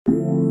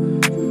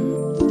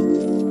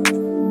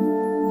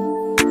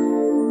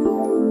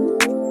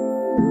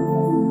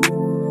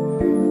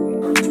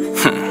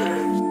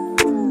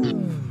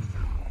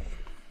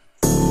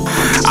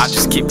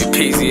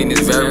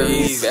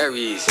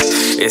very easy.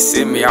 It's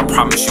in me, I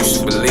promise you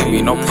should believe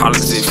me. No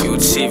problems if you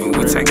achieve it.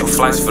 We taking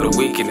flights for the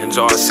weekend,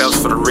 enjoy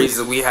ourselves for the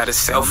reason. We had a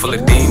cell full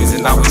of demons,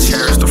 and I would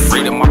cherish the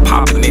freedom. I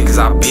pop it niggas,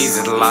 I bees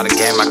it. A lot of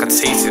game I can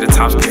teach it. The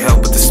times can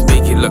help but to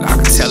speak it. Look, I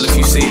can tell if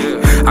you see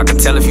it, I can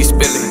tell if you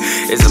spill it.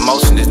 It's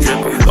emotion that's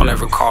dripping. Don't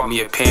ever call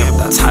me a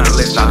pimp. That title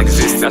is not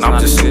existent.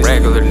 I'm just a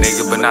regular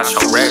nigga, but not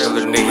your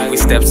regular nigga. We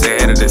steps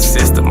ahead of the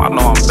system. I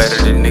know I'm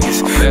better than niggas,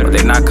 but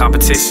they not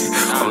competition.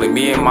 Only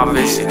me and my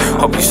vision.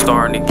 Hope you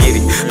starting to get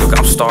it. Look,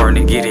 I'm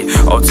starting to get it.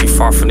 OT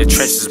far from the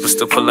trenches, but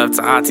still pull up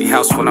to auntie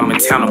house when I'm in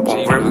town up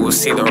on Grim. We'll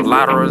see either a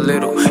lot or a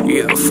little.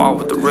 You either fall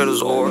with the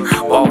riddles or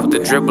ball with the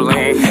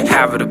dribbling.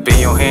 Have it up in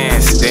your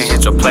hands, then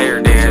hit your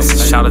player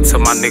dance. Shout out to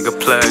my nigga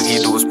Plug, he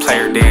do his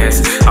player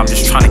dance. I'm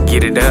just trying to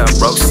get it up,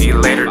 bro. See you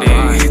later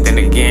then. Then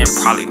again,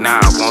 probably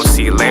not. Won't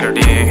see you later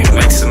then.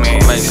 Make some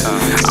in.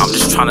 I'm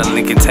just trying to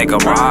link and take a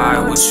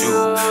ride with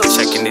you.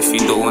 Checking if you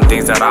doing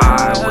things that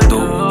I would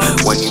do.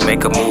 When you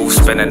make a move,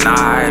 spend a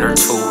night or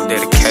two.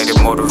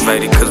 Dedicated,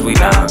 motivated, cause we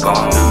not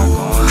gone.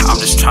 I'm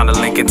just trying to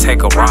link and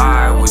take a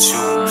ride with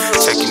you.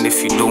 Checking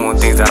if you doing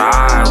things that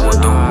I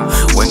would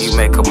do. When you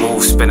make a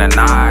move, spend a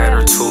night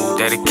or two.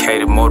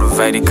 Dedicated,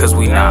 motivated, cause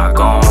we not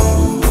gone.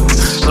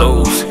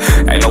 Lose,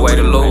 ain't no way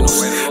to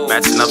lose.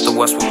 Matching up to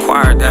what's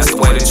required, that's the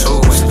way to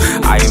choose.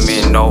 I am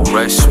in no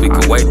rush, we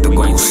can wait the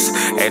goose.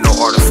 Ain't no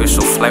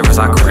artificial flavors,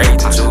 I create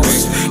the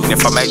juice. And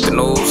if I make the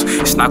news,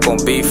 it's not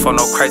gonna be for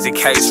no crazy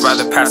case.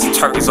 Rather pass some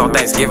turkeys on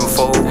Thanksgiving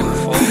food.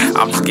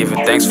 I'm just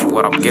giving thanks for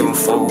what I'm giving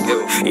for.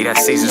 Eat that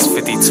season's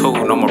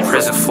 52, no more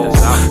prison food.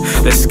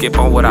 Let's skip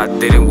on what I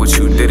did and what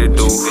you didn't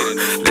do.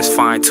 Let's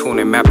fine tune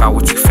and map out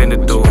what you finna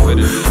do.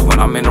 When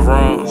I'm in the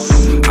room,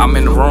 I'm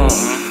in the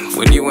room.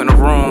 When you in the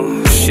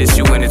room, shit,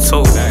 you in it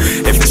too.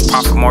 If it's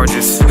profit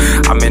margins,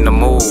 I'm in the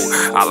mood.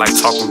 I like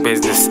talking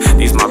business,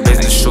 these my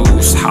business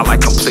shoes. I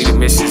like completed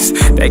missions,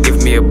 they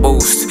give me a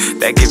boost.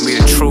 They give me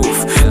the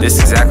truth, this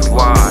exactly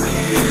why.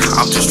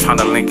 I'm just trying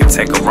to link and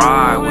take a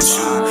ride with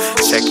you.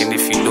 Checking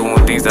if you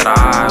doing things that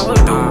I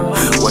would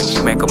do. When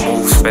you make a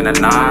move, spend a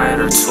night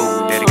or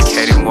two.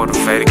 Dedicated,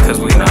 motivated, cause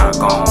we not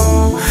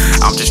gone.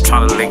 I'm just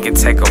trying to link and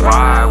take a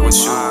ride with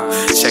you.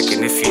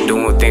 Checking if you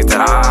doing things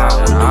that I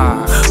would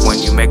do. When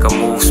you make a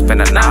move,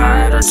 spend a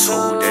night or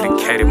two.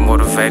 Dedicated,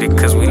 motivated,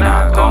 cause we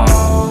not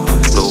gone.